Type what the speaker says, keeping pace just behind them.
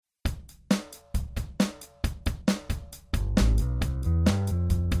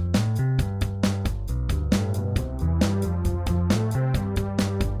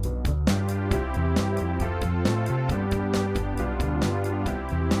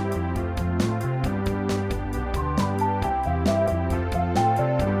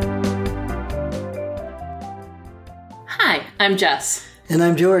I'm Jess. And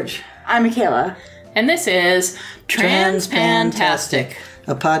I'm George. I'm Michaela. And this is Transpantastic,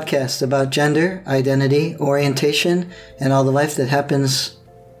 a podcast about gender, identity, orientation, and all the life that happens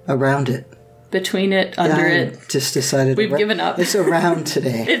around it. Between it, under it. Just decided we've given up. It's around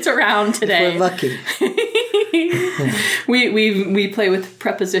today. It's around today. If we're lucky. We play with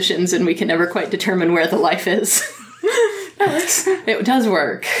prepositions and we can never quite determine where the life is. It does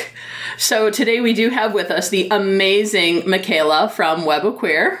work. So today we do have with us the amazing Michaela from Web of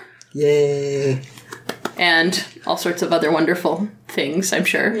Queer. Yay. And all sorts of other wonderful things, I'm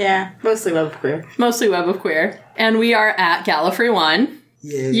sure. Yeah, mostly Web of Queer. Mostly Web of Queer. And we are at Gallifrey 1.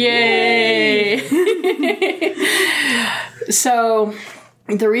 Yay. Yay! So,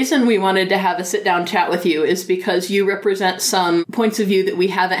 the reason we wanted to have a sit-down chat with you is because you represent some points of view that we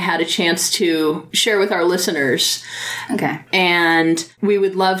haven't had a chance to share with our listeners. Okay. And we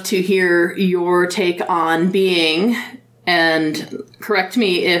would love to hear your take on being, and correct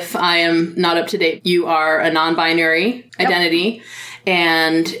me if I am not up to date, you are a non-binary identity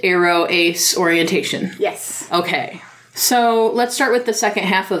and aro-ace orientation. Yes. Okay. So let's start with the second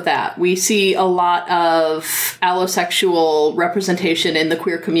half of that. We see a lot of allosexual representation in the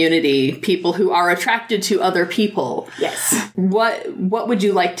queer community, people who are attracted to other people. Yes. What would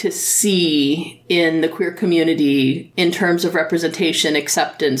you like to see in the queer community in terms of representation,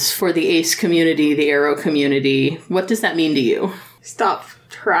 acceptance for the ace community, the aro community? What does that mean to you? Stop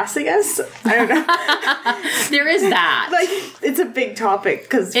harassing us? I don't know. There is that. It's a big topic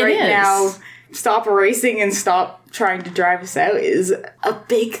because now, stop erasing and stop trying to drive us out is a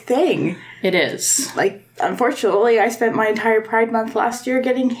big thing. It is. Unfortunately, I spent my entire Pride Month last year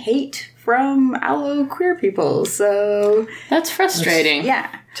getting hate from allo queer people, so... That's frustrating.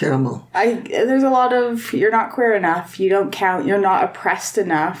 Yeah. Terrible. There's a lot of, you're not queer enough, you don't count, you're not oppressed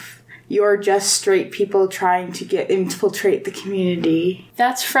enough. You're just straight people trying to infiltrate the community.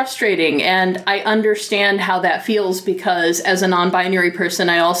 That's frustrating, and I understand how that feels because as a non-binary person,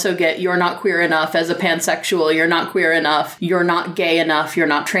 I also get you're not queer enough. As a pansexual, you're not queer enough. You're not gay enough. You're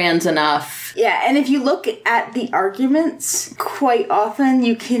not trans enough. Yeah, and if you look at the arguments, quite often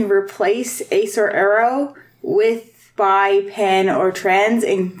you can replace ace or aro with bi, pan, or trans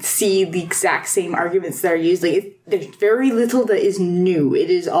and see the exact same arguments that are used. There's very little that is new. It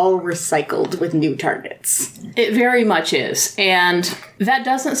is all recycled with new targets. It very much is. And that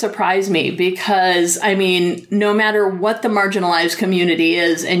doesn't surprise me because, no matter what the marginalized community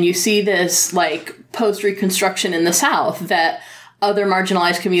is, and you see this, post-Reconstruction in the South, that other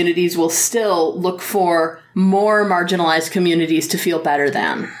marginalized communities will still look for more marginalized communities to feel better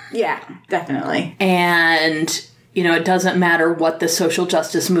than. Yeah, definitely. And... it doesn't matter what the social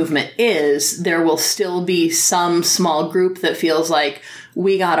justice movement is, there will still be some small group that feels like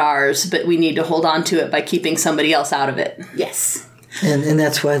we got ours, but we need to hold on to it by keeping somebody else out of it. Yes. And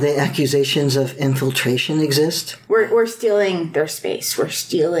that's why the accusations of infiltration exist? We're stealing their space. We're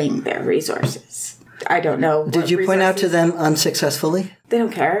stealing their resources. I don't know. Did you point out to them unsuccessfully? They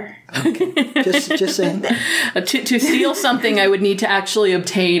don't care. Okay. just saying. To steal something, I would need to actually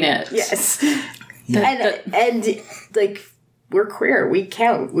obtain it. Yes. Yeah. And we're queer. We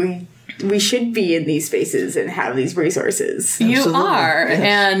count. We should be in these spaces and have these resources. You Absolutely. are.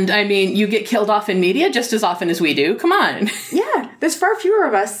 Yes. And, you get killed off in media just as often as we do. Come on. Yeah. There's far fewer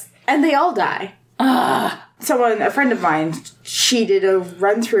of us, and they all die. A friend of mine, she did a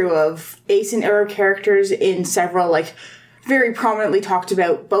run-through of ace and aro characters in several, very prominently talked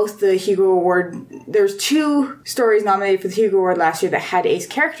about both the Hugo Award. There's 2 stories nominated for the Hugo Award last year that had ace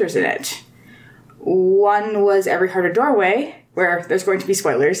characters in it. One was Every Heart a Doorway, where there's going to be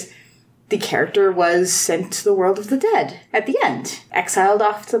spoilers. The character was sent to the world of the dead at the end. Exiled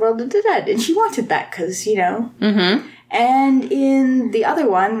off to the world of the dead. And she wanted that because, Mm-hmm. And in the other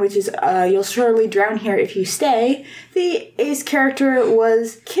one, which is You'll Surely Drown Here If You Stay, the ace character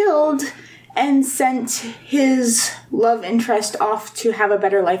was killed and sent his love interest off to have a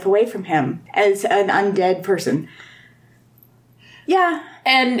better life away from him as an undead person. Yeah.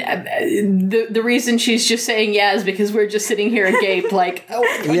 And the reason she's just saying yeah is because we're just sitting here agape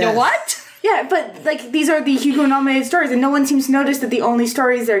you know what? Yeah, but, these are the Hugo-nominated stories, and no one seems to notice that the only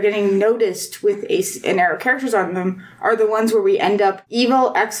stories that are getting noticed with ace and aro characters on them are the ones where we end up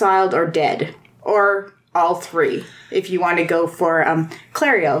evil, exiled, or dead. Or all 3, if you want to go for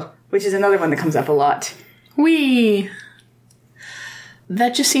Clario, which is another one that comes up a lot.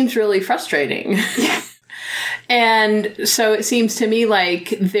 That just seems really frustrating. Yeah. And so it seems to me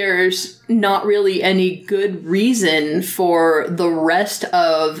like there's not really any good reason for the rest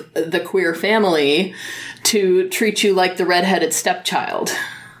of the queer family to treat you like the redheaded stepchild.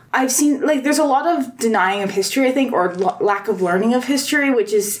 I've seen, like, there's a lot of denying of history, I think, or lack of learning of history,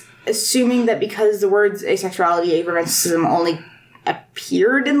 which is assuming that because the words asexuality, aromanticism only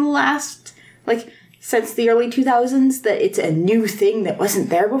appeared in the last, like, since the early 2000s, that it's a new thing that wasn't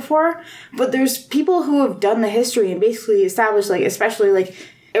there before. But there's people who have done the history and basically established, like, especially, like,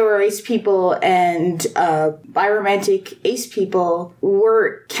 aro-ace people and biromantic ace people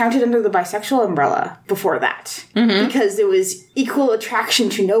were counted under the bisexual umbrella before that. Because there was equal attraction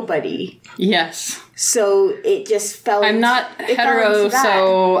to nobody. Yes. So it just fell I'm not hetero,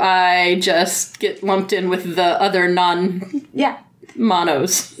 so I just get lumped in with the other non-monos.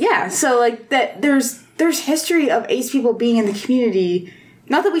 Yeah, so, like, that there's history of ace people being in the community.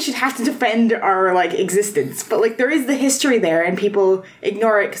 Not that we should have to defend our, like, existence, but, like, there is the history there, and people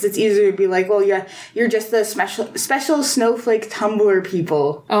ignore it because it's easier to be like, well, yeah, you're just the special snowflake Tumblr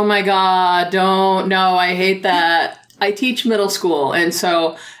people. Oh my god, don't. No, I hate that. I teach middle school, and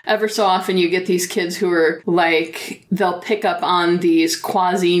so ever so often you get these kids who are like, they'll pick up on these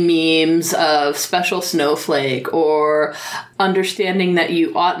quasi-memes of special snowflake or understanding that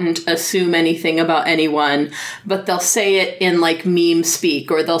you oughtn't assume anything about anyone, but they'll say it in like meme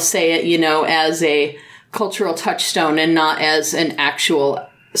speak, or they'll say it, you know, as a cultural touchstone and not as an actual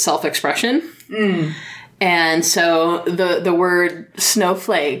self-expression. And so the word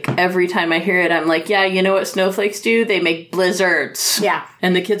snowflake, every time I hear it, I'm like, yeah, you know what snowflakes do? They make blizzards. Yeah.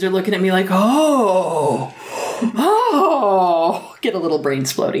 And the kids are looking at me like, get a little brain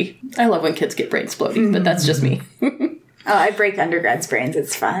splody. I love when kids get brain splody, but that's just me. I break undergrads' brains.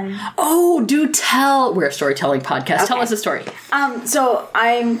 It's fun. Oh, do tell. We're a storytelling podcast. Okay. Tell us a story. So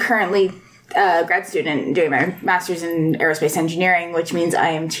I'm currently a grad student doing my master's in aerospace engineering, which means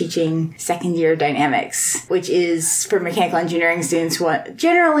I am teaching second year dynamics, which is for mechanical engineering students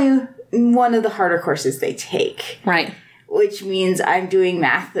generally one of the harder courses they take. Right. Which means I'm doing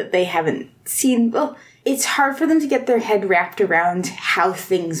math that they haven't seen. Well, it's hard for them to get their head wrapped around how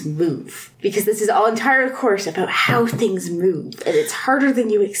things move, because this is all entire course about how things move, and it's harder than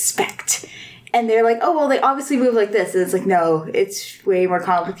you expect. And they're like, oh, well, they obviously move like this. And it's like, no, it's way more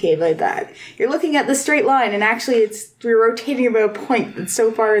complicated like that. You're looking at the straight line, and actually we're rotating about a point that's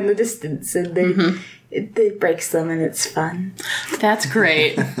so far in the distance, and it breaks them, and it's fun. That's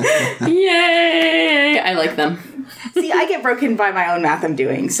great. Yay! I like them. See, I get broken by my own math I'm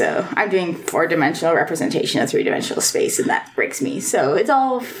doing, so I'm doing 4-dimensional representation of 3-dimensional space, and that breaks me. So it's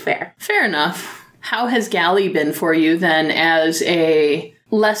all fair. Fair enough. How has Galley been for you, then, as a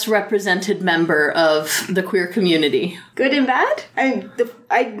less represented member of the queer community? Good and bad?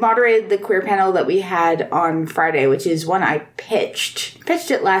 I moderated the queer panel that we had on Friday, which is one I pitched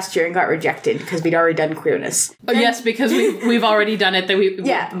it last year and got rejected because we'd already done queerness. Oh, yes, because we've already done it. That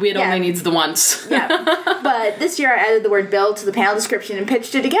we only needs the once. Yeah, but this year I added the word Bill to the panel description and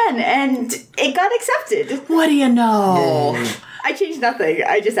pitched it again, and it got accepted. What do you know? Yay. I changed nothing.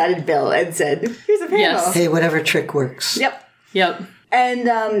 I just added Bill and said, here's a panel. Yes. Hey, whatever trick works. Yep.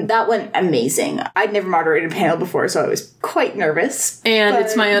 And that went amazing. I'd never moderated a panel before, so I was quite nervous. And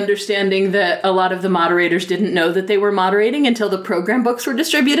it's my understanding that a lot of the moderators didn't know that they were moderating until the program books were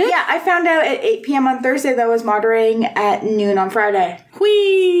distributed. Yeah, I found out at 8 p.m. on Thursday that I was moderating at noon on Friday.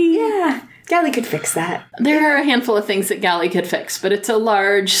 Whee! Yeah. Galley could fix that. There are a handful of things that Galley could fix, but it's a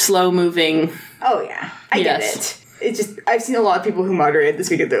large, slow-moving... Oh, yeah. I get it. It's just, I've seen a lot of people who moderated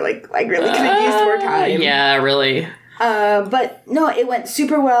this week and they're like, I really could have used more time. Yeah, really. But no, it went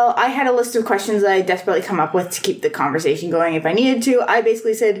super well. I had a list of questions that I desperately come up with to keep the conversation going if I needed to. I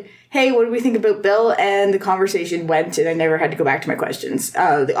basically said, hey, what do we think about Bill? And the conversation went, and I never had to go back to my questions.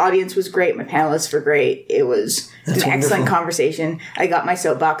 The audience was great. My panelists were great. It was an excellent conversation. I got my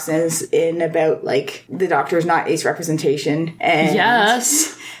soapboxes in about, like, the doctor's not ace representation. And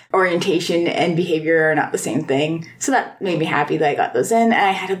yes. Orientation and behavior are not the same thing. So that made me happy that I got those in. And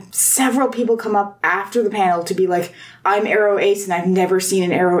I had several people come up after the panel to be like, I'm aro-ace and I've never seen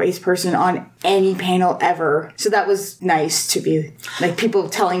an aro-ace person on any panel ever. So that was nice to be, like, people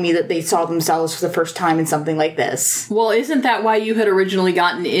telling me that they saw themselves for the first time in something like this. Well, isn't that why you had originally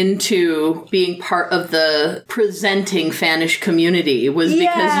gotten into being part of the presenting Fanish community? Was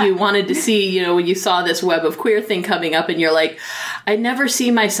because you wanted to see, you know, when you saw this web of queer thing coming up and you're like, I never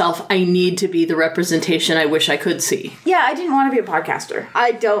see myself. I need to be the representation I wish I could see. Yeah, I didn't want to be a podcaster.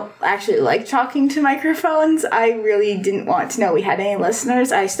 I don't actually like talking to microphones. I really didn't want to know we had any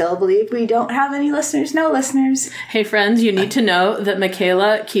listeners. I still believe we don't have any listeners. No listeners. Hey, friends, you need to know that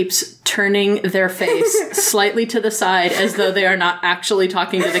Michaela keeps turning their face slightly to the side as though they are not actually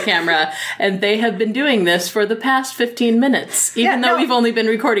talking to the camera. And they have been doing this for the past 15 minutes, even though we've only been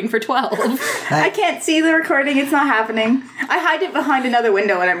recording for 12. I can't see the recording. It's not happening. I hide it behind another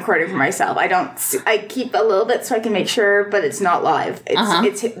window when I'm recording for myself. I keep a little bit so I can make sure, but it's not live.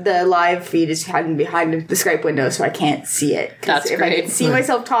 It's the live feed is hidden behind the Skype window, so I can't see it. That's if great. I can see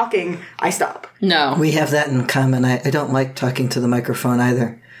myself talking, I stop. No. We have that in common. I don't like talking to the microphone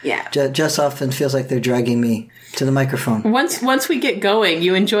either. Yeah. Jess often feels like they're dragging me to the microphone. Once we get going,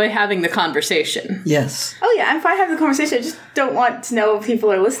 you enjoy having the conversation. Yes. Oh yeah, I'm fine having the conversation. I just don't want to know if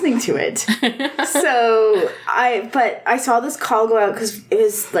people are listening to it. So I saw this call go out because it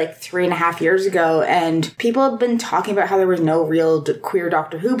was like 3.5 years ago, and people have been talking about how there was no real queer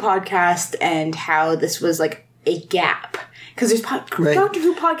Doctor Who podcast and how this was like a gap. Because there's Doctor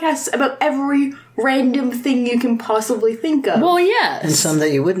Who podcasts about every random thing you can possibly think of. Well, yes. And some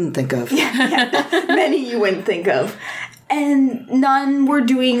that you wouldn't think of. Many you wouldn't think of. And none were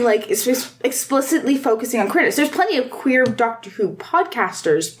doing, like, it's just explicitly focusing on queerness. There's plenty of queer Doctor Who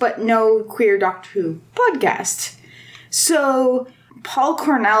podcasters, but no queer Doctor Who podcast. So Paul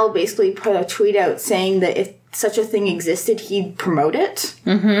Cornell basically put a tweet out saying that if such a thing existed, he'd promote it.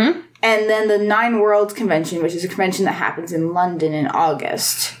 Mm-hmm. And then the Nine Worlds Convention, which is a convention that happens in London in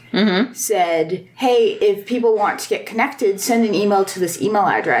August, said, hey, if people want to get connected, send an email to this email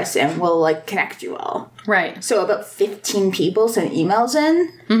address and we'll, like, connect you all. Right. So about 15 people sent emails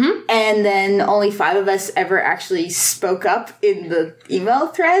in. Mm-hmm. And then only 5 of us ever actually spoke up in the email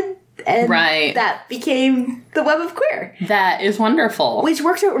thread. And that became the Web of Queer. That is wonderful. Which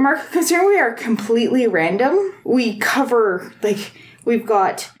works out remarkably, considering we are completely random. We cover, like... We've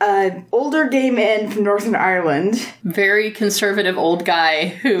got an older gay man from Northern Ireland. Very conservative old guy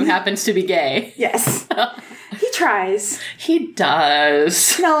who happens to be gay. Yes. He tries. He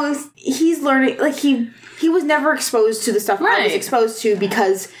does. No, he's learning, like, he was never exposed to the stuff I was exposed to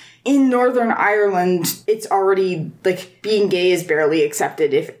because in Northern Ireland, it's already, like, being gay is barely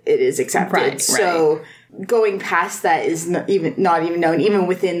accepted if it is accepted. Right. So going past that is not even known, even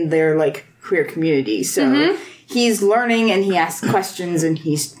within their, like, queer community. So... He's learning and he asks questions and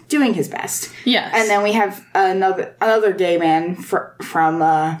he's doing his best. Yes. And then we have another gay man from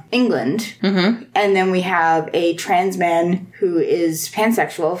England. Mm-hmm. And then we have a trans man who is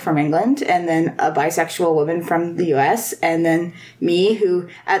pansexual from England. And then a bisexual woman from the US. And then me, who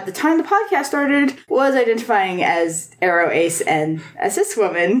at the time the podcast started was identifying as aro, ace, and a cis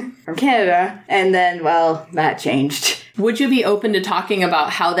woman from Canada. And then, well, that changed. Would you be open to talking about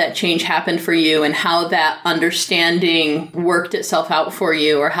how that change happened for you and how that understanding worked itself out for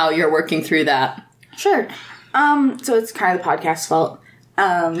you or how you're working through that? Sure. So it's kind of the podcast's fault. They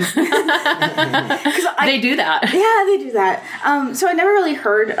do that. Yeah, they do that. So I never really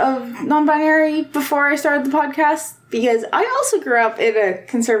heard of non-binary before I started the podcast because I also grew up in a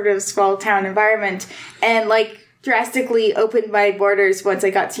conservative small town environment and, like, drastically opened my borders once I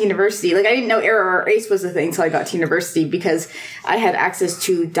got to university. Like, I didn't know aro or ace was a thing until I got to university because I had access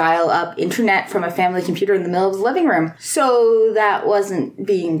to dial-up internet from a family computer in the middle of the living room. So that wasn't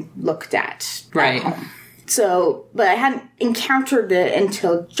being looked at. Right. So, but I hadn't encountered it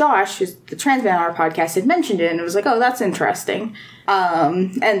until Josh, who's the trans man on our podcast, had mentioned it, and it was like, oh, that's interesting.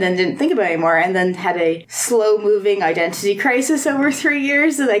 And then didn't think about it anymore, and then had a slow-moving identity crisis over 3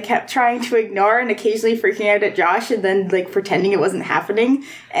 years that I kept trying to ignore and occasionally freaking out at Josh and then, like, pretending it wasn't happening.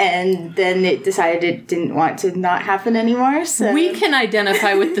 And then it decided it didn't want to not happen anymore, so... We can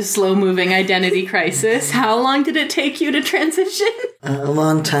identify with the slow-moving identity crisis. How long did it take you to transition? A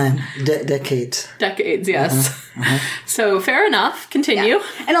long time. Decades. Decades, yes. So, fair enough. Continue. Yeah.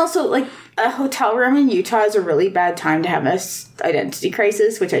 And also, like, a hotel room in Utah is a really bad time to have an identity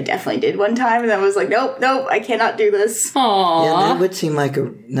crisis, which I definitely did one time, and then I was like, nope, I cannot do this. Aww. Yeah, that would seem like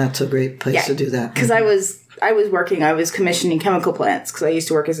a not so great place to do that. Because I was commissioning chemical plants, because I used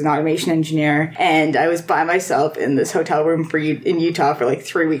to work as an automation engineer, and I was by myself in this hotel room in Utah for like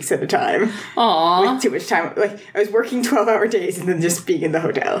 3 weeks at a time. Aww. With too much time. Like, I was working 12-hour days and then just being in the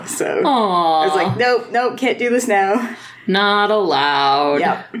hotel. So Aww. I was like, nope, can't do this now. Not allowed.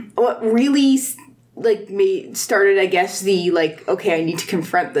 Yeah. What really, like, started, I guess, the, like, okay, I need to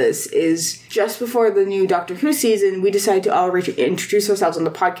confront this is just before the new Doctor Who season, we decided to all introduce ourselves on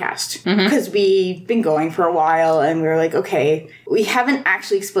the podcast. Because we've been going for a while, and we were like, okay, we haven't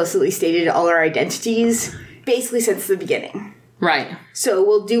actually explicitly stated all our identities, basically since the beginning. Right. So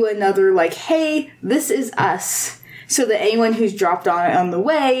we'll do another, like, hey, this is us. so that anyone who's dropped on the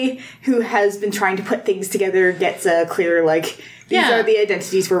way, who has been trying to put things together, gets a clear, like, these are the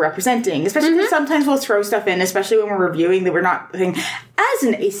identities we're representing. Especially because sometimes we'll throw stuff in, especially when we're reviewing, that we're not saying, as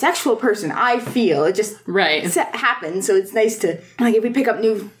an asexual person, I feel. It just happens. So it's nice to, like, if we pick up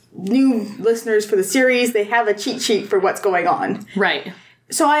new listeners for the series, they have a cheat sheet for what's going on. Right.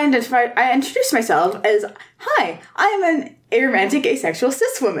 So I introduced myself as, hi, I am an aromantic asexual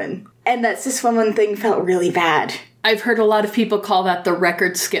cis woman. And that cis woman thing felt really bad. I've heard a lot of people call that the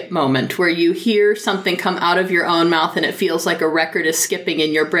record skip moment, where you hear something come out of your own mouth and it feels like a record is skipping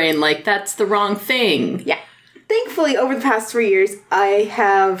in your brain, like, that's the wrong thing. Yeah. Thankfully, over the past 3 years, I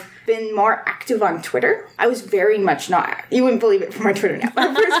have been more active on Twitter. I was very much not, you wouldn't believe it from my Twitter now, but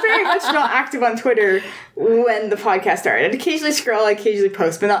I was very much not active on Twitter when the podcast started. I'd occasionally scroll, I occasionally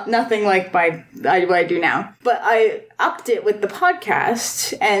post, but nothing like what I do now. But I upped it with the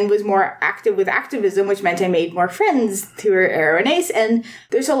podcast and was more active with activism, which meant I made more friends who are aro and ace, and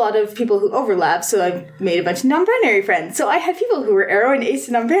there's a lot of people who overlap, so I made a bunch of non-binary friends. So I had people who were aro and ace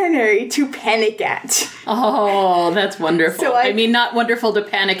and non-binary to panic at. Oh, that's wonderful. So I mean, not wonderful to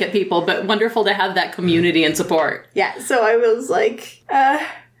panic at people, but wonderful to have that community and support. Yeah, so I was like,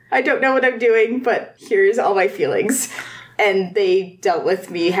 I don't know what I'm doing, but here's all my feelings. And they dealt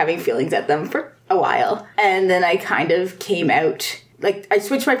with me having feelings at them for a while. And then I kind of came out, like, I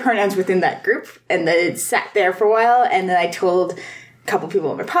switched my pronouns within that group, and then it sat there for a while, and then I told a couple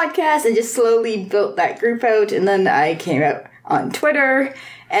people on my podcast, and just slowly built that group out, and then I came out on Twitter,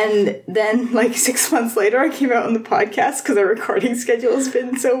 and then, like, 6 months later, I came out on the podcast, because our recording schedule has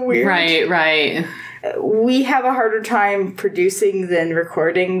been so weird. Right. We have a harder time producing than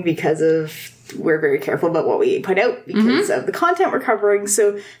recording because we're very careful about what we put out because of the content we're covering.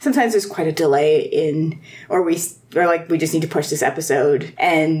 So sometimes there's quite a delay or we just need to push this episode.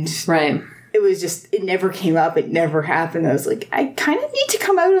 And it was just, it never came up. It never happened. I was like, I kind of need to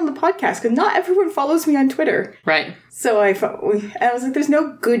come out on the podcast because not everyone follows me on Twitter. Right. So I was like, there's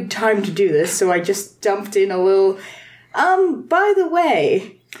no good time to do this. So I just dumped in a little, by the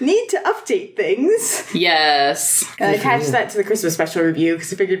way, need to update things. Yes. And I attached that to the Christmas special review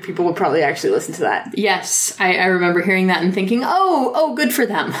because I figured people would probably actually listen to that. Yes. I remember hearing that and thinking, oh, good for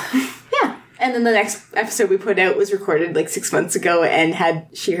them. Yeah. And then the next episode we put out was recorded like 6 months ago and had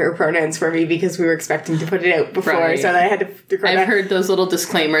she, her pronouns for me because we were expecting to put it out before. Right. So I had to record I've heard those little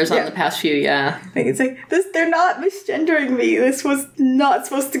disclaimers on the past few, It's like, they're not misgendering me. This was not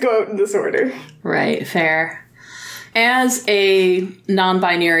supposed to go out in this order. Right. Fair. As a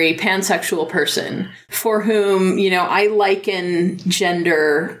non-binary pansexual person for whom, I liken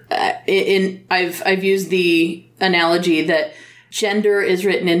gender I've used the analogy that gender is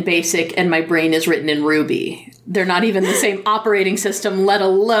written in BASIC and my brain is written in Ruby. They're not even the same operating system, let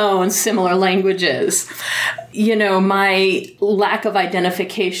alone similar languages. My lack of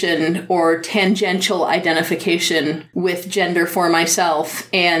identification or tangential identification with gender for myself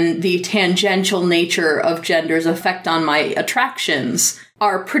and the tangential nature of gender's effect on my attractions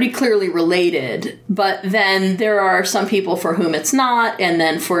are pretty clearly related. But then there are some people for whom it's not. And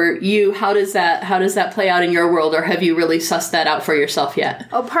then for you, how does that play out in your world? Or have you really sussed that out for yourself yet?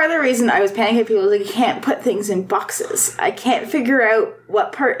 Oh, part of the reason I was panicking at people is I can't put things in boxes. I can't figure out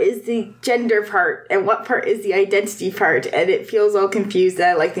what part is the gender part and what part is the identity part. And it feels all confused that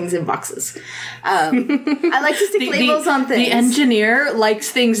I like things in boxes. I like to stick labels on things. The engineer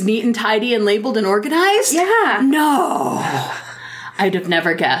likes things neat and tidy and labeled and organized? Yeah. No. I'd have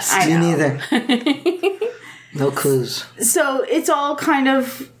never guessed. Me neither. No clues. So it's all kind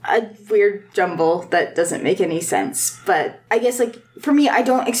of a weird jumble that doesn't make any sense. But I guess, like, for me, I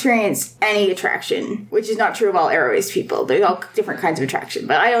don't experience any attraction, which is not true of all aro-ace people. There's all different kinds of attraction,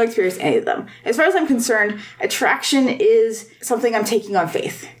 but I don't experience any of them. As far as I'm concerned, attraction is something I'm taking on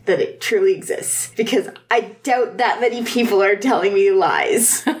faith that it truly exists, because I doubt that many people are telling me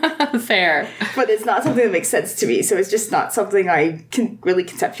lies. Fair. But it's not something that makes sense to me, so it's just not something I can really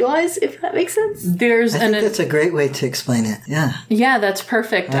conceptualize, if that makes sense. I think that's a great way to explain it. Yeah. Yeah, that's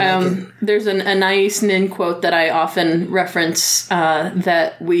perfect. There's a nice Nin quote that I often reference,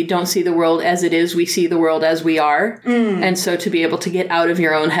 that we don't see the world as it is, we see the world as we are. And so to be able to get out of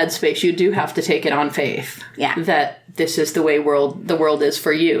your own headspace, you do have to take it on faith. Yeah. That this is the way the world is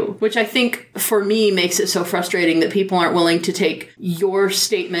for you. Which I think, for me, makes it so frustrating that people aren't willing to take your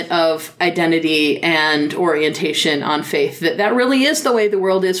statement of identity and orientation on faith. That really is the way the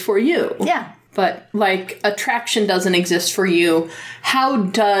world is for you. Yeah. But, like, attraction doesn't exist for you. How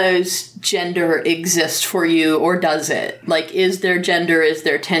does gender exist for you, or does it? Like, is there gender? Is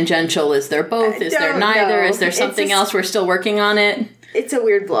there tangential? Is there both? Is there neither? Is there something else? We're still working on it? It's a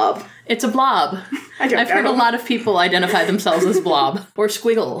weird blob. It's a blob. I've heard a lot of people identify themselves as blob or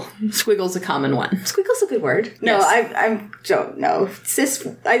squiggle. Squiggle's a common one. Squiggle's a good word. No, Yes. I don't know.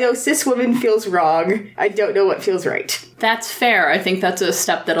 I know cis woman feels wrong. I don't know what feels right. That's fair. I think that's a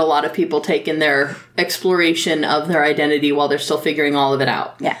step that a lot of people take in their exploration of their identity while they're still figuring all of it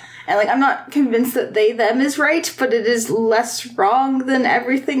out. Yeah. And, like, I'm not convinced that they, them is right, but it is less wrong than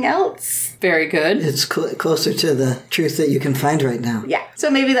everything else. Very good. It's closer to the truth that you can find right now. Yeah.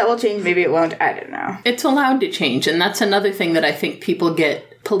 So maybe that will change, maybe it won't. I don't know. It's allowed to change, and that's another thing that I think people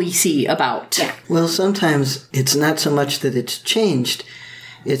get policey about. Yeah. Well, sometimes it's not so much that it's changed,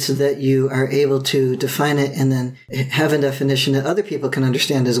 it's that you are able to define it and then have a definition that other people can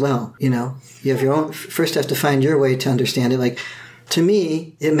understand as well. You know, you have your own, first have to find your way to understand it. Like, to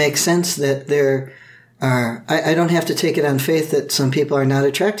me, it makes sense that there are, I don't have to take it on faith that some people are not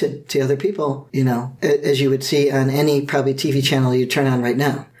attracted to other people, you know, as you would see on any probably TV channel you turn on right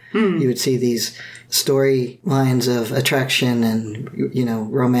now. You would see these storylines of attraction and, you know,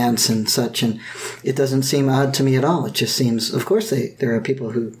 romance and such, and it doesn't seem odd to me at all. It just seems, of course, there are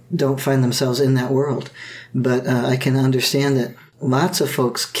people who don't find themselves in that world, but I can understand that lots of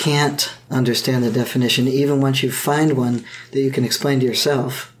folks can't understand the definition, even once you find one that you can explain to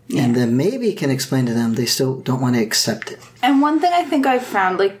yourself, and then maybe can explain to them, they still don't want to accept it. And one thing I think I've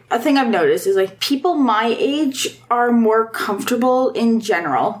found, like, a thing I've noticed is, like, people my age are more comfortable in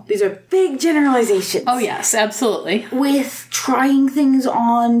general. These are big generalizations. Oh, yes, absolutely. With trying things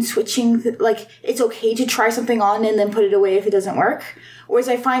on, switching, like, it's okay to try something on and then put it away if it doesn't work. Whereas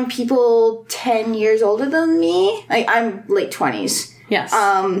I find people 10 years older than me, like, I'm late 20s. Yes.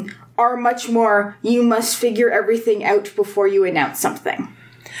 Are much more, you must figure everything out before you announce something.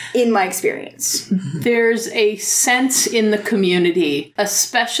 In my experience. There's a sense in the community,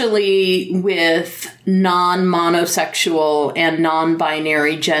 especially with non-monosexual and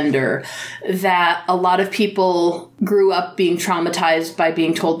non-binary gender, that a lot of people grew up being traumatized by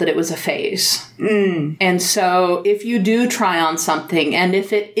being told that it was a phase. And so if you do try on something, and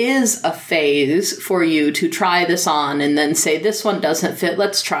if it is a phase for you to try this on and then say, this one doesn't fit,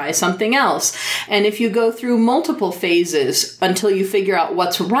 let's try something else. And if you go through multiple phases until you figure out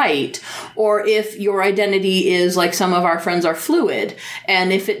what's right, or if your identity is like some of our friends are fluid,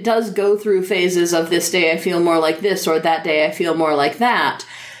 and if it does go through phases of this day I feel more like this, or that day I feel more like that,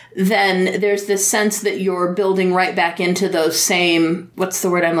 then there's this sense that you're building right back into those same, what's the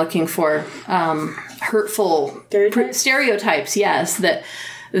word I'm looking for? Hurtful stereotypes, yes,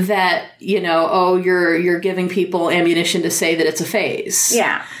 that, you know, oh, you're giving people ammunition to say that it's a phase.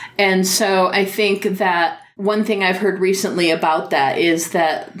 Yeah. And so I think that one thing I've heard recently about that is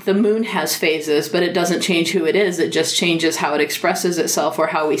that the moon has phases, but it doesn't change who it is. It just changes how it expresses itself or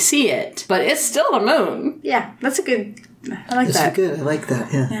how we see it. But it's still the moon. Yeah, that's a good... I like That's that. good. I like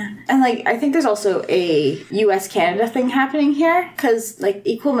that, yeah. And, like, I think there's also a US-Canada thing happening here, because, like,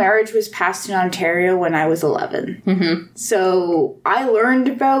 equal marriage was passed in Ontario when I was 11. Mm-hmm. So I learned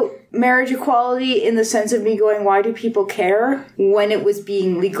about marriage equality in the sense of me going, why do people care, when it was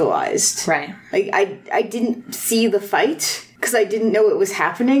being legalized. Right. Like, I didn't see the fight, because I didn't know it was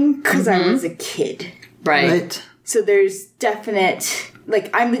happening, because I was a kid. Right. So there's definite...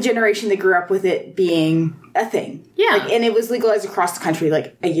 Like, I'm the generation that grew up with it being a thing. Yeah. Like, and it was legalized across the country,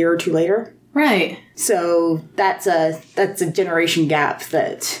 like, a year or two later. Right. So that's a generation gap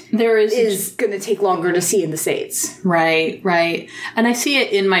that there is going to take longer to see in the States. Right. And I see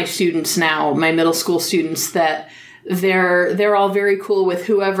it in my students now, my middle school students, that they're all very cool with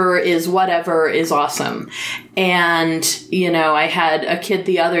whoever is whatever is awesome. And, you know, I had a kid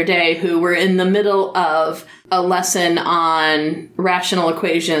the other day who were in the middle of a lesson on rational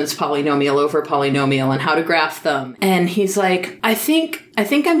equations, polynomial over polynomial, and how to graph them. And he's like, I think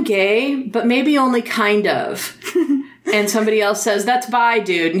I'm gay, but maybe only kind of. And somebody else says, that's bi,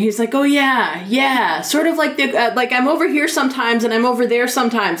 dude. And he's like, oh, yeah. Sort of like like I'm over here sometimes and I'm over there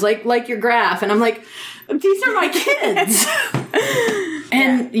sometimes, like your graph. And I'm like, these are my kids.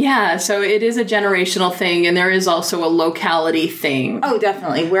 And yeah, so it is a generational thing, and there is also a locality thing. Oh,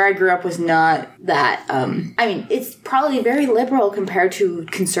 definitely. Where I grew up was not that. I mean, it's probably very liberal compared to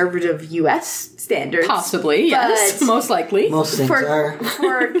conservative U.S. standards. Possibly, yes. Most likely. Most things are.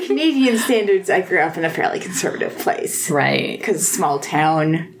 For Canadian standards, I grew up in a fairly conservative place. Right. Because small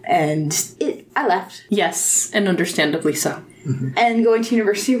town, and I left. Yes, and understandably so. Mm-hmm. And going to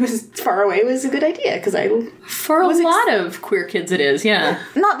university was far away was a good idea because for a lot of queer kids it is, yeah.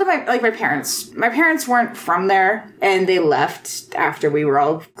 Not that my parents weren't from there and they left after we were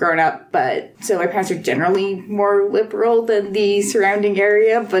all grown up, but so my parents are generally more liberal than the surrounding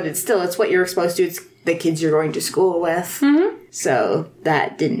area, but it's what you're exposed to. It's the kids you're going to school with. So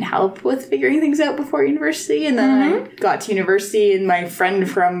that didn't help with figuring things out before university. And then I got to university, and my friend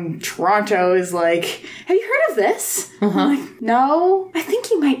from Toronto is like, have you heard of this? I'm like, no, I think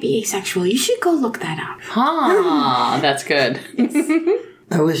you might be asexual. You should go look that up. That's good.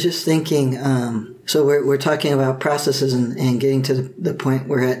 I was just thinking, so we're talking about processes and getting to the point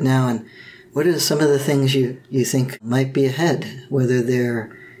we're at now, and what are some of the things you think might be ahead, whether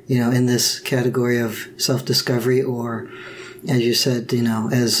they're, in this category of self-discovery or, as you said,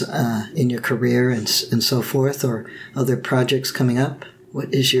 as in your career and so forth, or other projects coming up?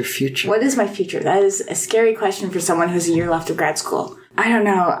 What is your future? What is my future? That is a scary question for someone who's a year left of grad school. I don't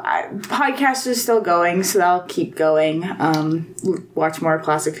know. Podcast is still going, so that'll keep going. Watch more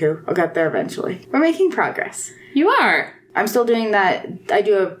Classic Who. I'll get there eventually. We're making progress. You are. I'm still doing that. I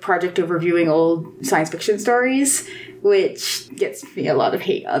do a project of reviewing old science fiction stories, which gets me a lot of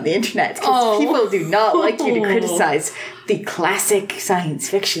hate on the internet because people do not like you to criticize the classic science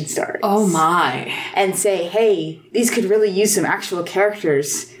fiction stories. Oh my. And say, hey, these could really use some actual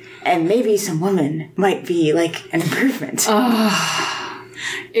characters, and maybe some women might be like an improvement.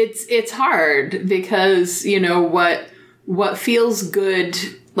 It's hard because, what feels good,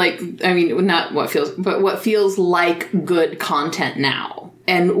 not what feels, but what feels like good content now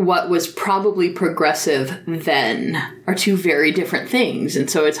and what was probably progressive then are two very different things. And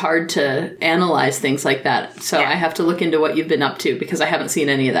so it's hard to analyze things like that. So I have to look into what you've been up to because I haven't seen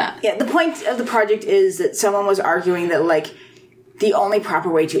any of that. Yeah, the point of the project is that someone was arguing that, the only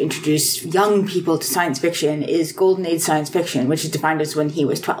proper way to introduce young people to science fiction is golden age science fiction, which is defined as when he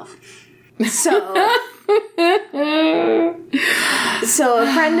was 12. So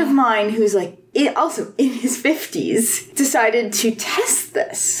a friend of mine who's also in his 50s decided to test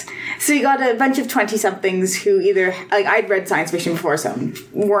this. So he got a bunch of 20-somethings who either, I'd read science fiction before, some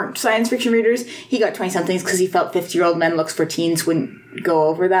weren't science fiction readers. He got 20-somethings because he felt 50-year-old men looks for teens wouldn't go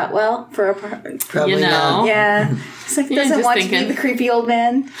over that well for a Probably not. Yeah. It's doesn't want to be the creepy old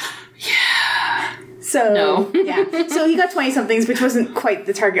man. Yeah. So, no. Yeah. So he got 20-somethings, which wasn't quite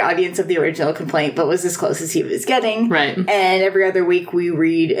the target audience of the original complaint, but was as close as he was getting. Right. And every other week we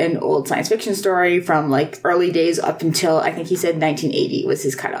read an old science fiction story from early days up until, I think he said 1980 was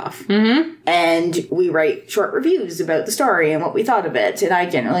his cutoff. Mm-hmm. And we write short reviews about the story and what we thought of it. And I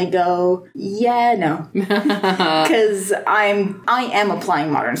generally go, yeah, no. Because I am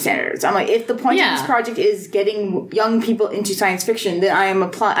applying modern standards. I'm like, if the point of this project is getting young people into science fiction, then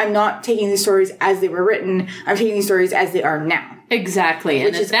I'm not taking these stories as they were written. I'm taking these stories as they are now. Exactly.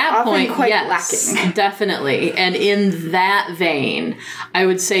 Which and at that point, yes, lacking. Definitely. And in that vein, I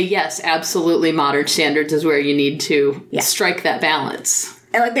would say, yes, absolutely, modern standards is where you need to strike that balance.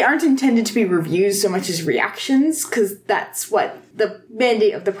 And they aren't intended to be reviews so much as reactions, because that's what the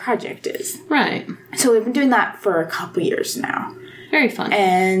mandate of the project is. Right. So we've been doing that for a couple years now. Very fun.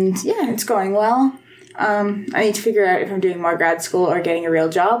 And it's going well. I need to figure out if I'm doing more grad school or getting a real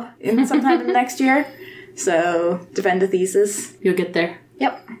job sometime in the next year. So, defend the thesis. You'll get there.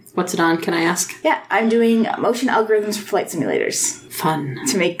 Yep. What's it on, can I ask? Yeah, I'm doing motion algorithms for flight simulators. Fun.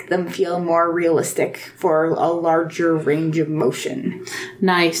 To make them feel more realistic for a larger range of motion.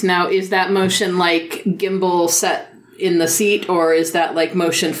 Nice. Now, is that motion gimbal set in the seat, or is that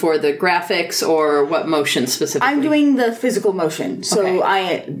motion for the graphics, or what motion specifically? I'm doing the physical motion. So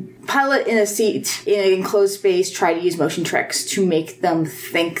I pilot in a seat in an enclosed space, try to use motion tricks to make them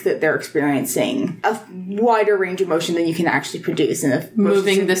think that they're experiencing a wider range of motion than you can actually produce.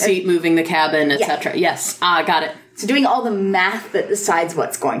 Moving the seat, moving the cabin, etc. Yes. Got it. So doing all the math that decides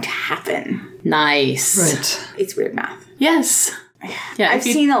what's going to happen. Nice. Right. It's weird math. Yes. Yeah, I've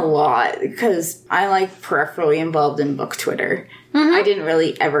seen a lot because I peripherally involved in book Twitter. Mm-hmm. I didn't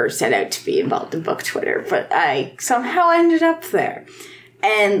really ever set out to be involved in book Twitter, but I somehow ended up there.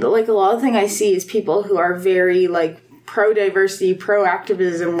 And a lot of thing I see is people who are very pro-diversity,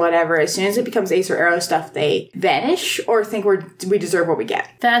 pro-activism, whatever. As soon as it becomes Ace or Arrow stuff, they vanish or think we deserve what we get.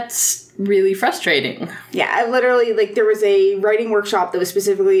 That's really frustrating. Yeah, I literally, there was a writing workshop that was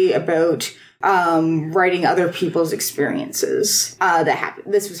specifically about writing other people's experiences that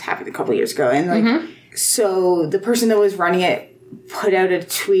happened. This was happened a couple years ago. And so the person that was running it put out a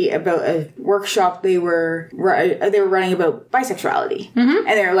tweet about a workshop they were running about bisexuality. Mm-hmm. And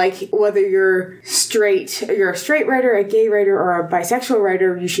they're like, whether you're a straight writer, a gay writer, or a bisexual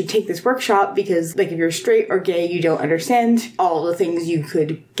writer, you should take this workshop because if you're straight or gay, you don't understand all the things you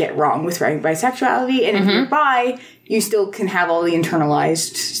could get wrong with writing bisexuality. And if you're bi, you still can have all the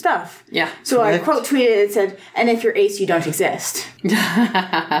internalized stuff. Yeah. So Correct. I quote tweeted, it said, and if you're ace, you don't exist.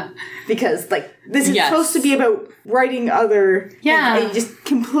 Because, like, this is Yes. supposed to be about writing other... Yeah. And just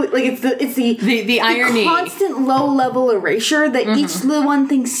complete... Like, it's the irony. constant low-level erasure that each little one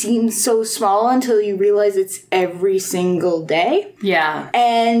thing seems so small until you realize it's every single day. Yeah.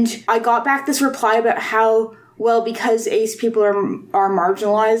 And I got back this reply about how, well, because ace people are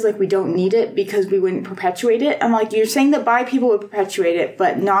marginalized, like, we don't need it because we wouldn't perpetuate it. I'm like, you're saying that bi people would perpetuate it,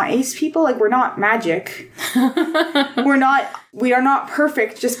 but not ace people? Like, we're not magic. We are not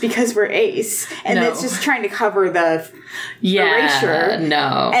perfect just because we're ace. And No. it's just trying to cover the erasure.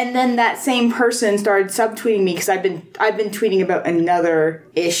 No. And then that same person started subtweeting me because I've been tweeting about another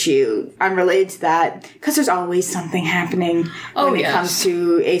issue unrelated to that, because there's always something happening when it comes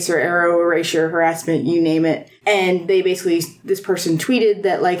to ace or arrow erasure, harassment, you name it. And they basically, this person tweeted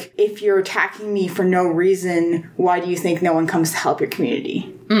that, like, if you're attacking me for no reason, why do you think no one comes to help your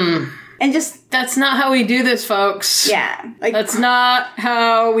community? And just, That's not how we do this, folks. yeah. Like, That's not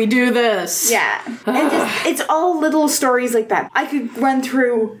how we do this. yeah. And just, it's all little stories like that. I could run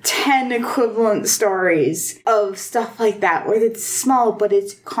through 10 equivalent stories of stuff like that, where it's small, but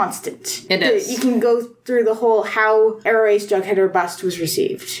it's constant. It is. You can go through the whole how Arrow Ace Jughead or Bust was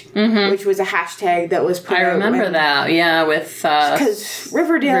received, which was a hashtag that was put I out remember when- that, yeah, with... Because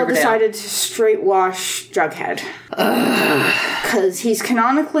Riverdale decided to straight wash Jughead. Because he's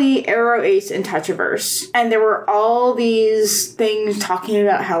canonically Arrow, Ace, and Touchiverse. And there were all these things talking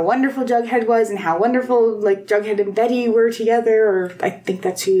about how wonderful Jughead was and how wonderful, like, Jughead and Betty were together, or I think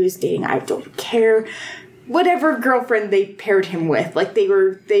that's who he was dating. I don't care. Whatever girlfriend they paired him with. Like, they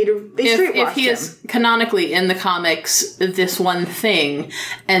straight if washed he him. is canonically in the comics this one thing,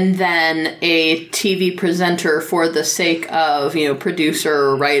 and then a TV presenter for the sake of,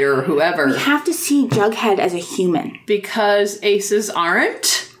 producer, writer, whoever, You have to see Jughead as a human. because aces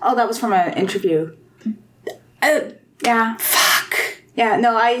aren't. Oh, that was from an interview. Yeah. Fuck. Yeah,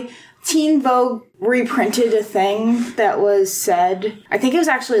 no, Teen Vogue reprinted a thing that was said. I think it was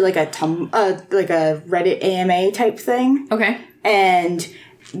actually like a Reddit AMA type thing. Okay. And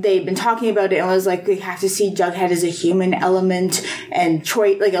they've been talking about it, and it was like, we have to see Jughead as a human element, and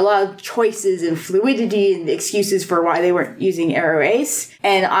like a lot of choices and fluidity and excuses for why they weren't using Arrow Ace.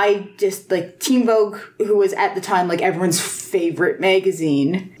 And I just, like, Teen Vogue, who was at the time, like, everyone's favorite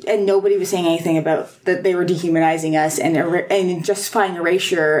magazine, and nobody was saying anything about that they were dehumanizing us and justifying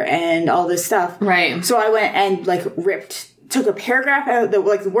erasure and all this stuff. Right. So I went and, like, took a paragraph out, the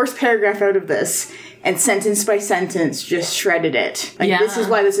worst paragraph out of this, and sentence by sentence just shredded it. Like, Yeah. this is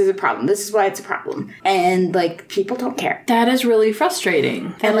why this is a problem. This is why it's a problem. And, like, people don't care. That is really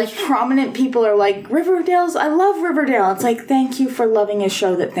frustrating. And, like, prominent people are like, I love Riverdale. It's like, thank you for loving a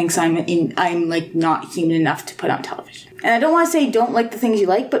show that thinks I'm like, not human enough to put on television. And I don't want to say don't like the things you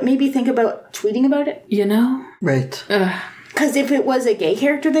like, but maybe think about tweeting about it. Right. Because if it was a gay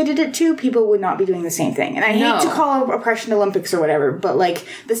character they did it to, people would not be doing the same thing. And I hate to call it Oppression Olympics or whatever, but, like,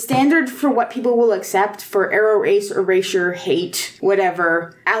 the standard for what people will accept for Arrow, Ace, erasure, hate,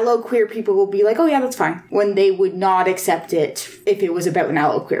 whatever, allo-queer people will be like, oh yeah, that's fine. When they would not accept it if it was about an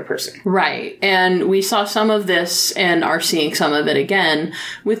allo-queer person. Right. And we saw some of this and are seeing some of it again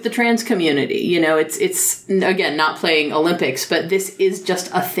with the trans community. It's again, not playing Olympics, but this is just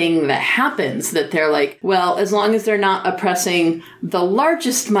a thing that happens, that they're like, well, as long as they're not oppressing the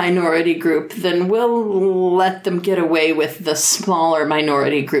largest minority group, then we'll let them get away with the smaller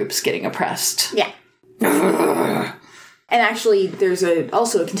minority groups getting oppressed. Yeah. And actually, there's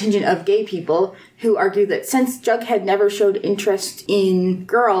also a contingent of gay people who argue that since Jughead never showed interest in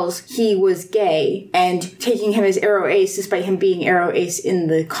girls, he was gay, and taking him as Arrow Ace, despite him being Arrow Ace in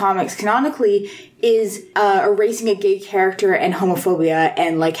the comics canonically, is erasing a gay character and homophobia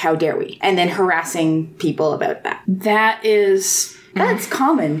and, like, how dare we? And then harassing people about that. That's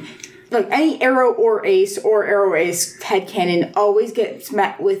common. Like, any Arrow or Ace headcanon always gets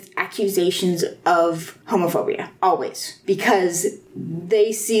met with accusations of homophobia. Always. Because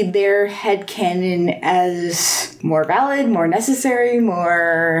they see their headcanon as more valid, more necessary,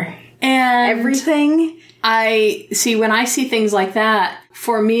 more everything. When I see things like that,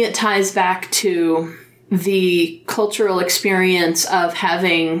 for me it ties back to the cultural experience of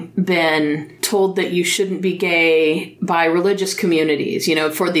having been told that you shouldn't be gay by religious communities,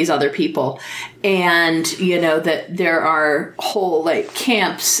 for these other people. And, that there are whole, like,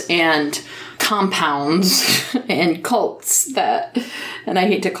 camps and compounds and cults and I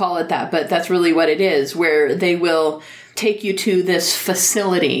hate to call it that, but that's really what it is, where they will take you to this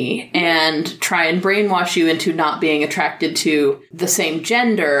facility and try and brainwash you into not being attracted to the same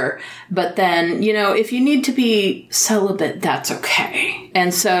gender. But then, if you need to be celibate, that's okay.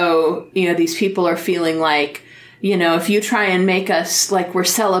 And so, these people are feeling like, if you try and make us like we're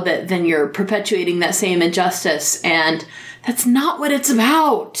celibate, then you're perpetuating that same injustice. And that's not what it's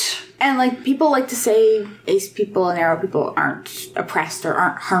about. And, like, people like to say ace people and aro people aren't oppressed or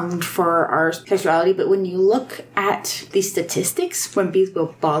aren't harmed for our sexuality. But when you look at the statistics, when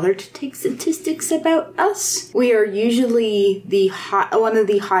people bother to take statistics about us, we are usually one of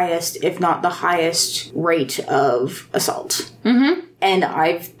the highest, if not the highest, rate of assault. Mm-hmm. And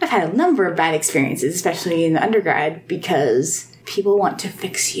I've had a number of bad experiences, especially in undergrad, because people want to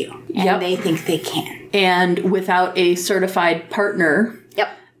fix you. And they think they can. And without a certified partner...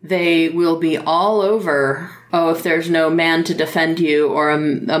 they will be all over, if there's no man to defend you or a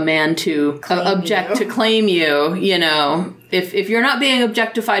man to object to claim you, If you're not being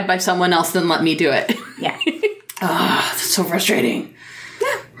objectified by someone else, then let me do it. Yeah. That's so frustrating.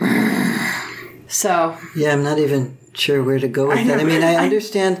 Yeah. So. Yeah, I'm not even sure where to go with that. I mean, I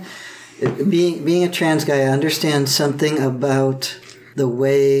understand, being a trans guy, I understand something about the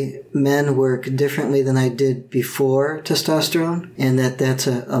way men work differently than I did before testosterone, and that's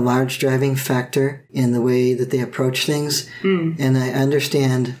a large driving factor in the way that they approach things. And I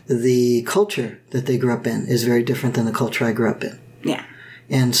understand the culture that they grew up in is very different than the culture I grew up in. Yeah.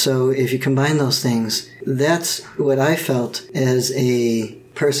 And so if you combine those things, that's what I felt as a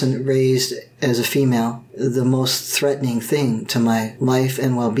person raised as a female, the most threatening thing to my life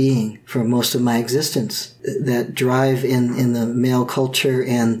and well-being for most of my existence. That drive in the male culture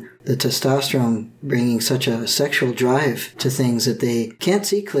and the testosterone bringing such a sexual drive to things that they can't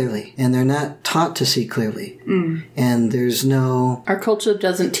see clearly, and they're not taught to see clearly. And there's no... Our culture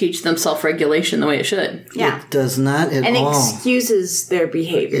doesn't teach them self-regulation the way it should. Yeah. It does not at all. And excuses their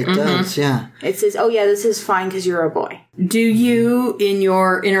behavior. It does, yeah. It says, this is fine because you're a boy. Do you, in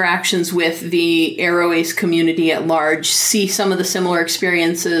your interactions with the Aro Ace community at large, see some of the similar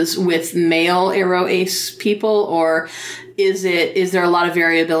experiences with male Aro Ace people, or is there a lot of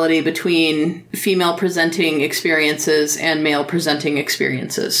variability between female presenting experiences and male presenting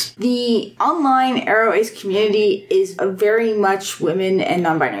experiences? The online Aro Ace community is very much women and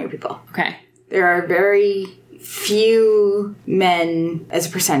non-binary people. Okay. There are very few men as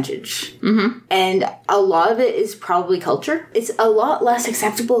a percentage. Mm-hmm. And a lot of it is probably culture. It's a lot less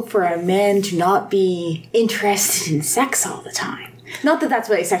acceptable for a man to not be interested in sex all the time. Not that that's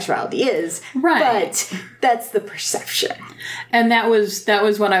what asexuality is, right? But that's the perception. And that was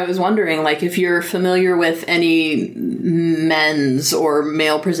what I was wondering. Like, if you're familiar with any men's or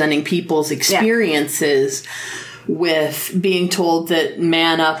male-presenting people's experiences with being told that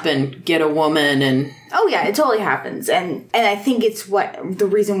man up and get a woman and... Oh yeah, it totally happens. And I think it's the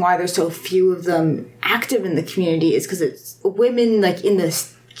reason why there's so few of them active in the community is because it's women, like, in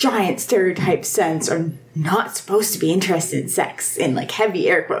this giant stereotype sense, are not supposed to be interested in sex, in, like, heavy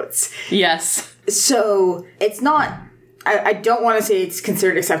air quotes. Yes. So it's not... I don't want to say it's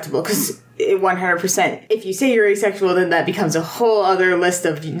considered acceptable, because 100%, if you say you're asexual, then that becomes a whole other list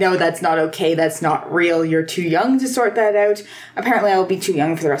of, no, that's not okay, that's not real, you're too young to sort that out. Apparently I will be too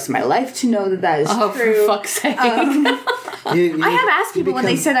young for the rest of my life to know that is true. Oh, for fuck's sake. I have asked people when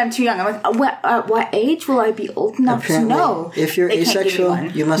they said I'm too young, I'm like, at what age will I be old enough to know? If you're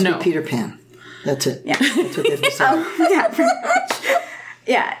asexual, you must be Peter Pan. That's it. Yeah. That's what they've said. Yeah, pretty much.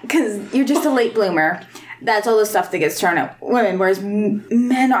 Yeah, because you're just a late bloomer. That's all the stuff that gets thrown at women, whereas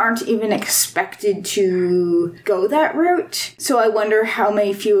men aren't even expected to go that route. So I wonder how many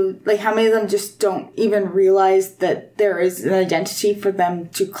of them just don't even realize that there is an identity for them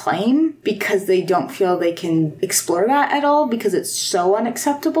to claim, because they don't feel they can explore that at all because it's so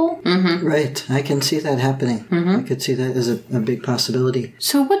unacceptable. Mm-hmm. Right. I can see that happening. Mm-hmm. I could see that as a big possibility.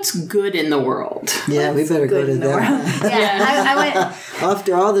 So what's good in the world? Yeah, we better go to that. Yeah, I went...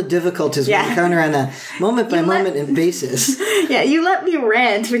 After all the difficulties we encounter on a moment-by-moment basis. Yeah, you let me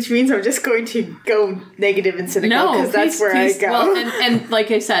rant, which means I'm just going to go negative and cynical, because that's where I go. Well, and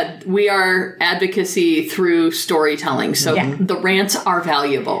like I said, we are advocacy through storytelling, so the rants are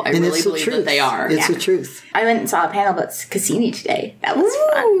valuable. I really believe that they are. It's the truth. I went and saw a panel about Cassini today. That was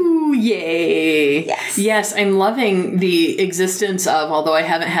fun. Ooh, yay. Yes. Yes, I'm loving the existence of, although I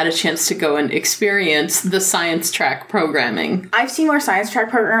haven't had a chance to go and experience, the science track programming. I've seen more science track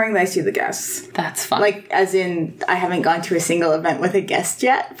programming than I see the guests. That's fun. Like, like, as in, I haven't gone to a single event with a guest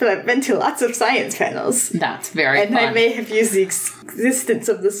yet, but I've been to lots of science panels. That's very And fun. I may have used the existence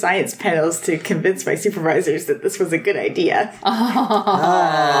of the science panels to convince my supervisors that this was a good idea.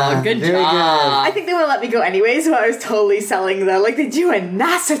 Good very job. I think they would let me go anyway, so I was totally selling the, like, they do a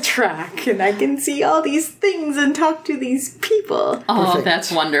NASA track, and I can see all these things and talk to these people. Oh, Perfect.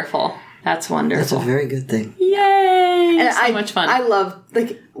 that's wonderful. That's That's a wonderful. very good thing. Yay! And So much fun. I love,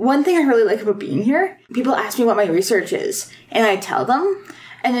 like, one thing I really like about being here, people ask me what my research is, and I tell them,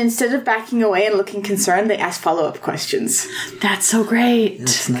 and instead of backing away and looking concerned, they ask follow-up questions. That's so great.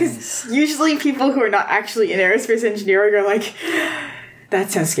 That's nice. Usually people who are not actually in aerospace engineering are like,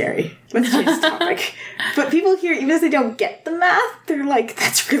 that sounds scary. Let's change the topic. But people here, even if they don't get the math, they're like,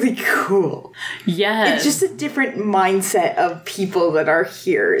 that's really cool. Yes. It's just a different mindset of people that are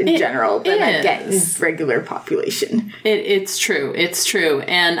here in general than I get in is. regular population. It's true. It's true.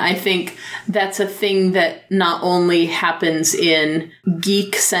 And I think that's a thing that not only happens in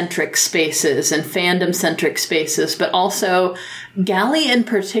geek-centric spaces and fandom-centric spaces, but also Galley in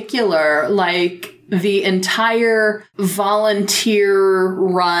particular, like the entire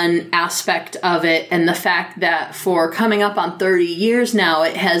volunteer-run aspect of it and the fact that for coming up on 30 years now,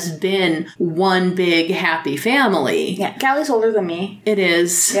 it has been one big happy family. Yeah, Galley's older than me. It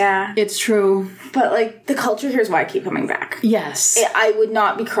is. Yeah. It's true. But, like, the culture here is why I keep coming back. Yes. I would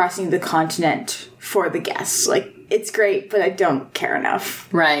not be crossing the continent for the guests. Like, it's great, but I don't care enough.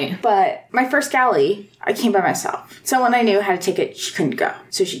 Right. But my first galley, I came by myself. Someone I knew had a ticket, she couldn't go.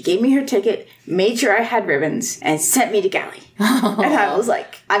 So she gave me her ticket, made sure I had ribbons, and sent me to galley. And I was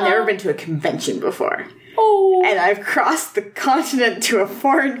like, I've never been to a convention before. Oh. And I've crossed the continent to a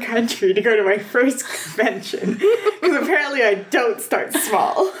foreign country to go to my first convention. Because apparently I don't start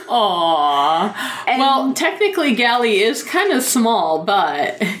small. Aww. And Well, technically Galley is kind of small,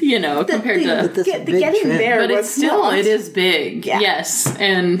 but, you know, compared But to... that's a the big getting trip. there But was it's still, not. it is big. Yeah. Yes.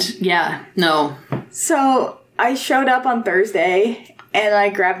 And, yeah, no. So I showed up on Thursday and I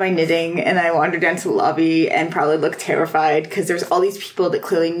grabbed my knitting and I wandered down to the lobby and probably looked terrified because there's all these people that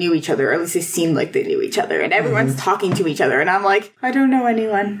clearly knew each other, or at least they seemed like they knew each other, and everyone's talking to each other, and I'm like, I don't know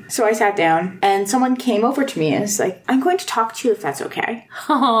anyone. So I sat down and someone came over to me and was like, I'm going to talk to you if that's okay.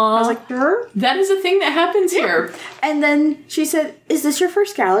 I was like, sure. That is a thing that happens here. And then she said, is this your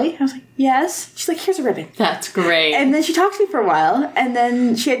first galley? I was like, yes. She's like, here's a ribbon. That's great. And then she talked to me for a while, and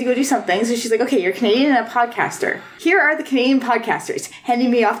then she had to go do something, so she's like, okay, you're Canadian and a podcaster. Here are the Canadian podcasters,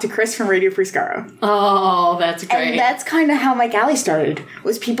 handing me off to Chris from Radio Free Skaro. Oh, that's great. And that's kind of how my galley started,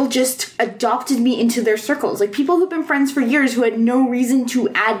 was people just adopted me into their circles. Like, people who've been friends for years who had no reason to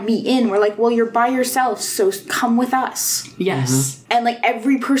add me in were like, well, you're by yourself, so come with us. Yes. And, like,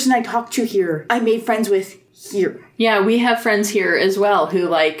 every person I talked to here, I made friends with here. Yeah, we have friends here as well who,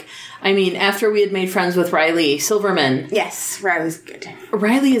 like, I mean, after we had made friends with Riley Silverman, Yes, Riley's good.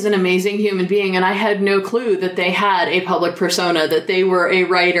 Riley is an amazing human being, and I had no clue that they had a public persona, that they were a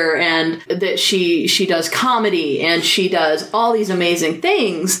writer, and that she does comedy, and she does all these amazing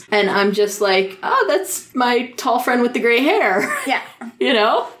things. And I'm just like, oh, that's my tall friend with the gray hair. Yeah. You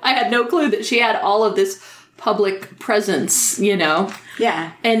know? I had no clue that she had all of this public presence, you know?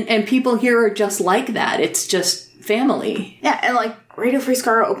 Yeah. And people here are just like that. It's just family. Yeah, and like Radio Free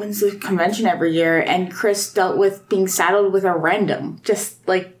Skaro opens the convention every year, and Chris dealt with being saddled with a random. Just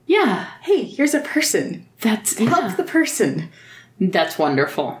like, Yeah. hey, here's a person. That's Help the person. That's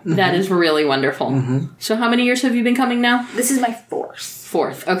wonderful. That is really wonderful. So how many years have you been coming now? This is my fourth.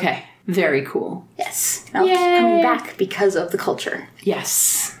 Fourth. Okay. Very cool. Yes. And I'll keep Yay. coming back because of the culture.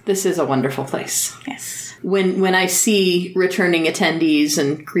 Yes. This is a wonderful place. Yes. When I see returning attendees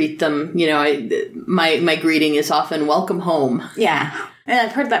and greet them, you know, my greeting is often welcome home. Yeah. And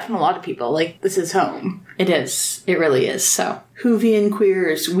I've heard that from a lot of people. Like, this is home. It is. It really is. So, Whovian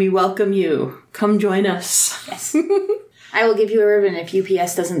queers, we welcome you. Come join us. Yes. I will give you a ribbon if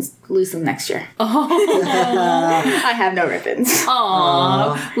UPS doesn't lose them next year. I have no ribbons.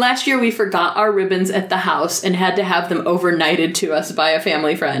 Aww. Last year we forgot our ribbons at the house and had to have them overnighted to us by a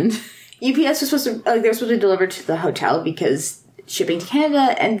family friend. UPS was supposed to, they were supposed to deliver to the hotel because shipping to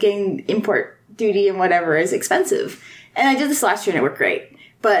Canada and getting import duty and whatever is expensive. And I did this last year and it worked great.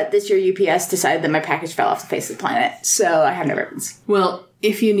 But this year UPS decided that my package fell off the face of the planet, so I have no ribbons. Well,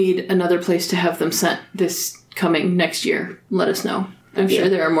 if you need another place to have them sent this coming next year, let us know. I'm sure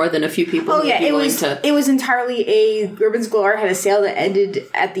there are more than a few people who would be willing to... It was entirely a Ribbons Galore had a sale that ended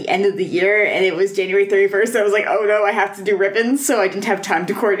at the end of the year, and it was January 31st, so I was like, oh no, I have to do ribbons, so I didn't have time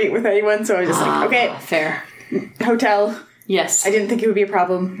to coordinate with anyone, so I was just like, okay, Fair. hotel. Yes. I didn't think it would be a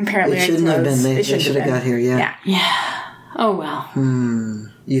problem. Apparently It shouldn't have been. They should have got here, yeah. Yeah. Oh, well.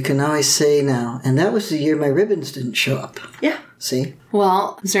 You can always say now, and that was the year my ribbons didn't show up. Yeah. See?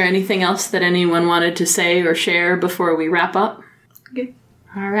 Well, is there anything else that anyone wanted to say or share before we wrap up? Okay.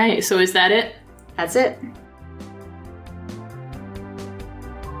 All right. So is that it? That's it.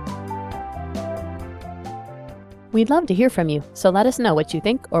 We'd love to hear from you, so let us know what you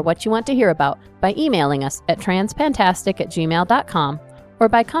think or what you want to hear about by emailing us at transpantastic@gmail.com or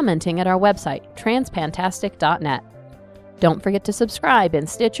by commenting at our website, transpantastic.net. Don't forget to subscribe in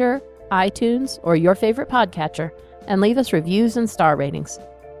Stitcher, iTunes, or your favorite podcatcher, and leave us reviews and star ratings.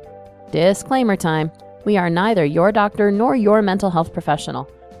 Disclaimer time. We are neither your doctor nor your mental health professional.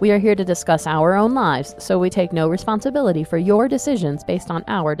 We are here to discuss our own lives, so we take no responsibility for your decisions based on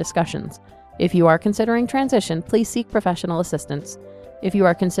our discussions. If you are considering transition, please seek professional assistance. If you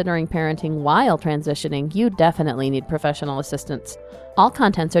are considering parenting while transitioning, you definitely need professional assistance. All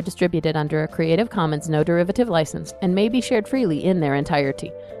contents are distributed under a Creative Commons no derivative license and may be shared freely in their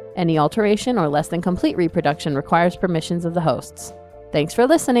entirety. Any alteration or less than complete reproduction requires permissions of the hosts. Thanks for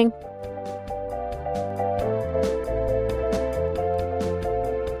listening!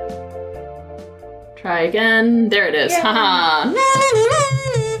 Try again. There it is. Haha.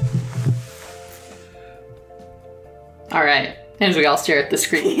 All right. As we all stare at the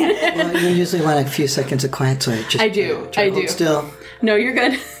screen. Well, you usually want a few seconds of quiet, so I do. try to hold still. No, you're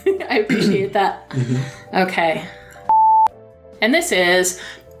good. I appreciate that. Okay. And this is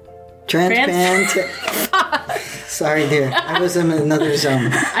Sorry, dear. I was in another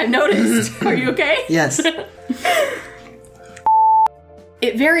zone. I've noticed. Are you okay? Yes.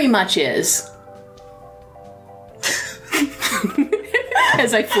 It very much is.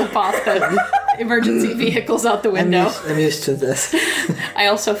 As I flip off the emergency vehicles out the window. I'm used to this. I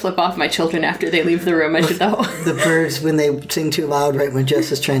also flip off my children after they leave the room, I should know. The birds, when they sing too loud, right when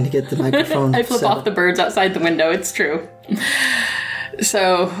Jess is trying to get the microphone I flip off the birds outside the window, it's true.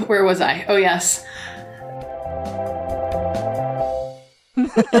 So, where was I? Oh, yes.